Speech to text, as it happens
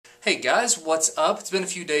Hey guys, what's up? It's been a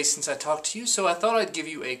few days since I talked to you, so I thought I'd give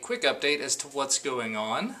you a quick update as to what's going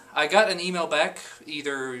on. I got an email back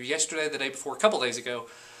either yesterday or the day before, a couple days ago,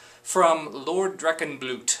 from Lord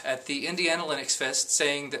Drakenblut at the Indiana Linux Fest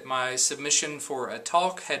saying that my submission for a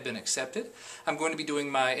talk had been accepted. I'm going to be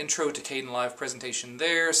doing my Intro to Kdenlive presentation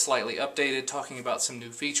there, slightly updated, talking about some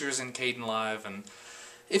new features in Kdenlive, and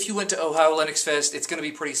if you went to Ohio Linux Fest, it's going to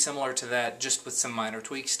be pretty similar to that, just with some minor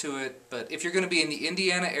tweaks to it. But if you're going to be in the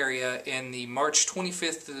Indiana area in the March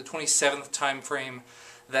 25th to the 27th time frame,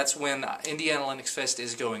 that's when Indiana Linux Fest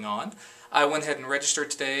is going on. I went ahead and registered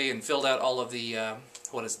today and filled out all of the,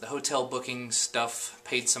 the hotel booking stuff,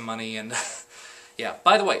 paid some money, and yeah.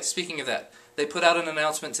 By the way, speaking of that, they put out an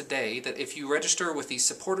announcement today that if you register with the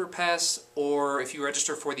Supporter Pass, or if you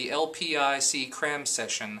register for the LPIC Cram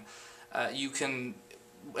session, you can...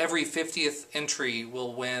 Every 50th entry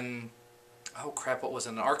will win, oh crap, what was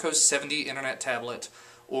it, an Arcos 70 internet tablet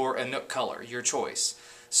or a Nook color, your choice.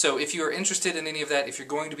 So if you are interested in any of that, if you're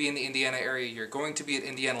going to be in the Indiana area, you're going to be at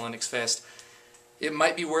Indiana Linux Fest, it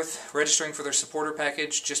might be worth registering for their supporter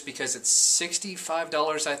package just because it's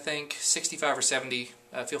 $65, I think, 65 or 70.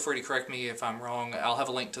 Feel free to correct me if I'm wrong. I'll have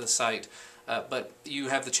a link to the site. But you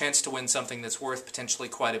have the chance to win something that's worth potentially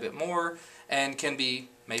quite a bit more and can be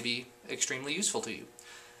maybe extremely useful to you.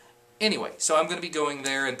 Anyway, so I'm going to be going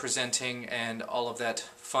there and presenting and all of that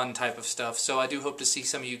fun type of stuff, so I do hope to see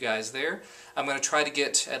some of you guys there. I'm going to try to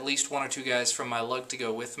get at least one or two guys from my lug to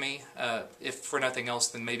go with me, if for nothing else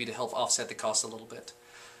then maybe to help offset the cost a little bit.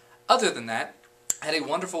 Other than that, I had a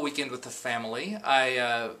wonderful weekend with the family.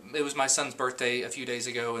 It was my son's birthday a few days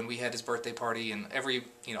ago, and we had his birthday party, and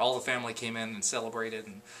all the family came in and celebrated,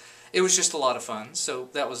 and it was just a lot of fun, so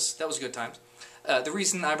that was good times. The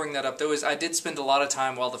reason I bring that up, though, is I did spend a lot of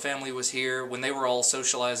time while the family was here, when they were all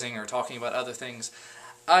socializing or talking about other things.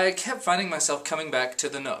 I kept finding myself coming back to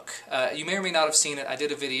the Nook. You may or may not have seen it. I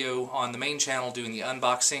did a video on the main channel doing the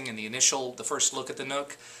unboxing and the first look at the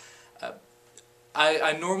Nook.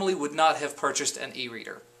 I normally would not have purchased an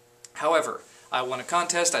e-reader. However, I won a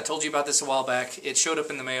contest. I told you about this a while back. It showed up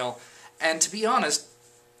in the mail, and to be honest,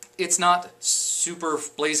 it's not super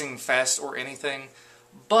blazing fast or anything,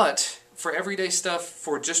 but for everyday stuff,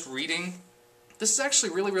 for just reading, this is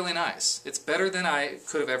actually really, really nice. It's better than I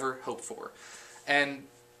could have ever hoped for. And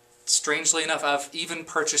strangely enough, I've even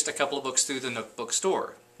purchased a couple of books through the Nook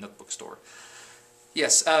Bookstore. Nook Bookstore.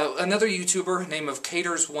 Yes, another YouTuber named of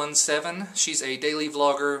Caters17. She's a daily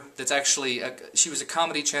vlogger that's actually, she was a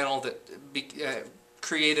comedy channel that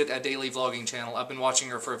created a daily vlogging channel. I've been watching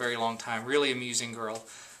her for a very long time. Really amusing girl.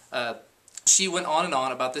 She went on and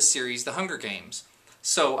on about this series, The Hunger Games.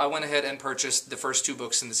 So I went ahead and purchased the first two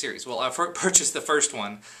books in the series. Well, I purchased the first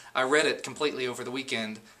one, I read it completely over the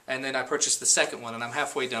weekend, and then I purchased the second one, and I'm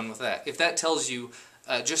halfway done with that. If that tells you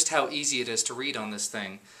just how easy it is to read on this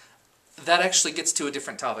thing, that actually gets to a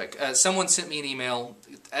different topic. Someone sent me an email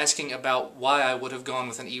asking about why I would have gone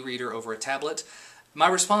with an e-reader over a tablet. My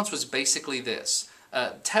response was basically this.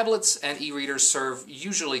 Tablets and e-readers serve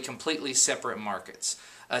usually completely separate markets.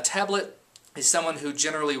 A tablet is someone who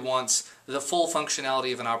generally wants the full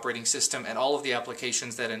functionality of an operating system and all of the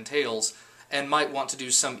applications that entails, and might want to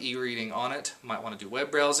do some e-reading on it, might want to do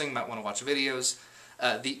web browsing, might want to watch videos.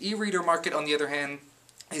 The e-reader market, on the other hand,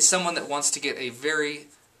 is someone that wants to get a very,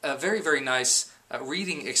 very nice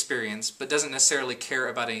reading experience, but doesn't necessarily care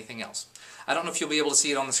about anything else. I don't know if you'll be able to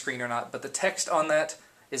see it on the screen or not, but the text on that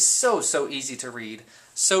is so easy to read,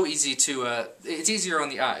 so easy to, it's easier on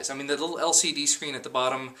the eyes. I mean, the little LCD screen at the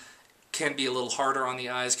bottom can be a little harder on the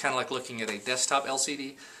eyes, kind of like looking at a desktop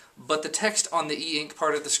LCD, but the text on the e-ink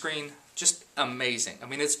part of the screen, just amazing. I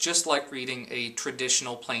mean, it's just like reading a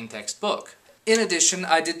traditional plain text book. In addition,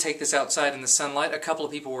 I did take this outside in the sunlight. A couple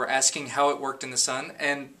of people were asking how it worked in the sun,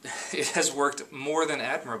 and it has worked more than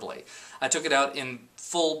admirably. I took it out in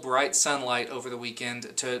full bright sunlight over the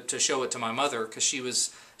weekend to show it to my mother, because she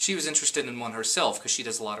was interested in one herself, because she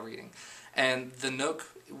does a lot of reading. And the Nook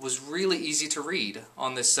was really easy to read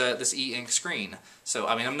on this e-ink screen. So,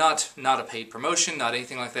 I mean, I'm not a paid promotion, not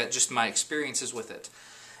anything like that, just my experiences with it.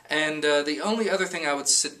 And the only other thing I would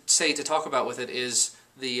say to talk about with it is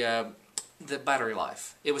the battery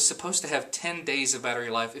life. It was supposed to have 10 days of battery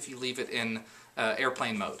life if you leave it in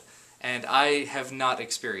airplane mode, and I have not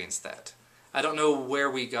experienced that. I don't know where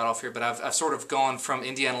we got off here, but I've sort of gone from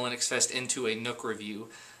Indiana Linux Fest into a Nook review.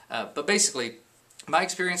 But basically, my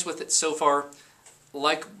experience with it so far,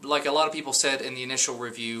 like a lot of people said in the initial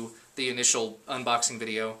review, the initial unboxing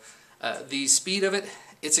video, the speed of it,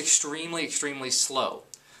 it's extremely slow.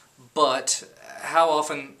 But how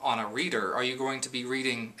often on a reader are you going to be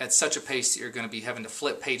reading at such a pace that you're going to be having to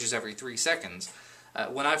flip pages every 3 seconds?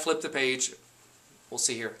 When I flip the page, we'll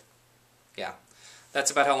see here. Yeah,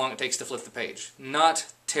 that's about how long it takes to flip the page.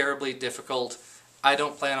 Not terribly difficult. I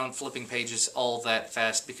don't plan on flipping pages all that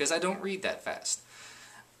fast because I don't read that fast.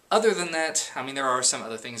 Other than that, I mean, there are some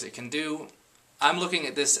other things it can do. I'm looking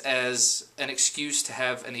at this as an excuse to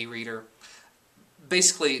have an e-reader.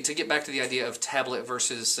 Basically, to get back to the idea of tablet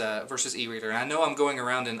versus e-reader, and I know I'm going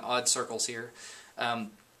around in odd circles here. I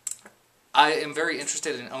am very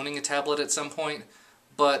interested in owning a tablet at some point,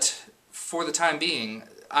 but for the time being,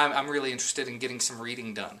 I'm really interested in getting some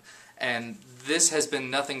reading done. And this has been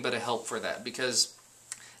nothing but a help for that, because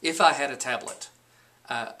if I had a tablet,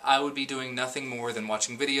 I would be doing nothing more than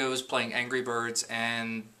watching videos, playing Angry Birds,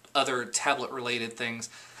 and other tablet-related things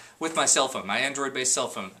with my cell phone, my Android-based cell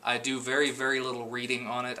phone. I do very, very little reading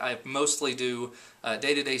on it. I mostly do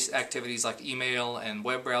day-to-day activities like email and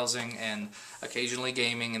web browsing and occasionally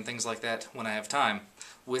gaming and things like that when I have time.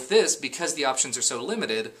 With this, because the options are so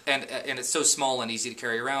limited and it's so small and easy to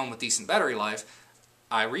carry around with decent battery life,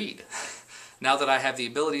 I read. Now that I have the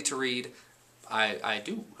ability to read, I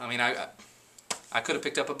do. I mean, I could have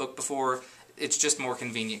picked up a book before. It's just more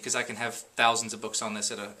convenient because I can have thousands of books on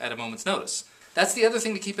this at a moment's notice. That's the other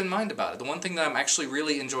thing to keep in mind about it. The one thing that I'm actually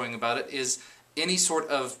really enjoying about it is any sort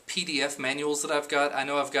of PDF manuals that I've got. I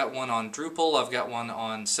know I've got one on Drupal, I've got one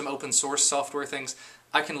on some open source software things.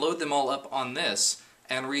 I can load them all up on this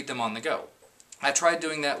and read them on the go. I tried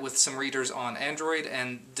doing that with some readers on Android,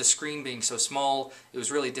 and the screen being so small, it was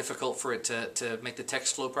really difficult for it to make the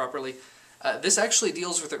text flow properly. This actually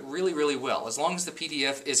deals with it really, really well. As long as the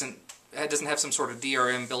PDF doesn't have some sort of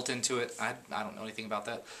DRM built into it. I don't know anything about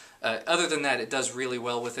that. Other than that, it does really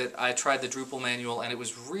well with it. I tried the Drupal manual and it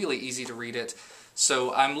was really easy to read it.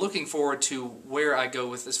 So I'm looking forward to where I go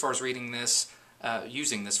with as far as reading this,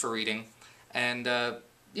 using this for reading. And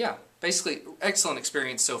yeah, basically excellent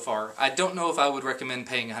experience so far. I don't know if I would recommend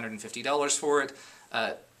paying $150 for it,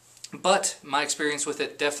 but my experience with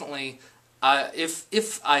it definitely,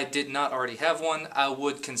 if I did not already have one, I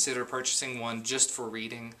would consider purchasing one just for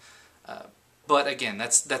reading. But again,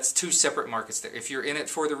 that's two separate markets there. If you're in it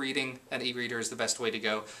for the reading, an e-reader is the best way to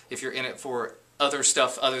go. If you're in it for other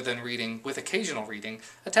stuff other than reading, with occasional reading,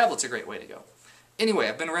 a tablet's a great way to go. Anyway,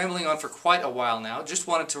 I've been rambling on for quite a while now. Just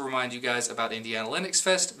wanted to remind you guys about Indiana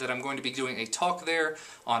LinuxFest, that I'm going to be doing a talk there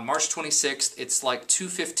on March 26th. It's like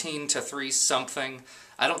 2:15 to 3 something.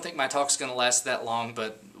 I don't think my talk's going to last that long,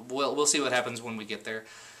 but we'll see what happens when we get there.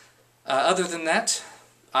 Other than that,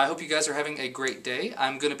 I hope you guys are having a great day.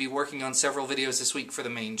 I'm going to be working on several videos this week for the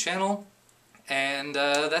main channel, and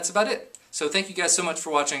that's about it. So thank you guys so much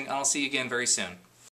for watching, and I'll see you again very soon.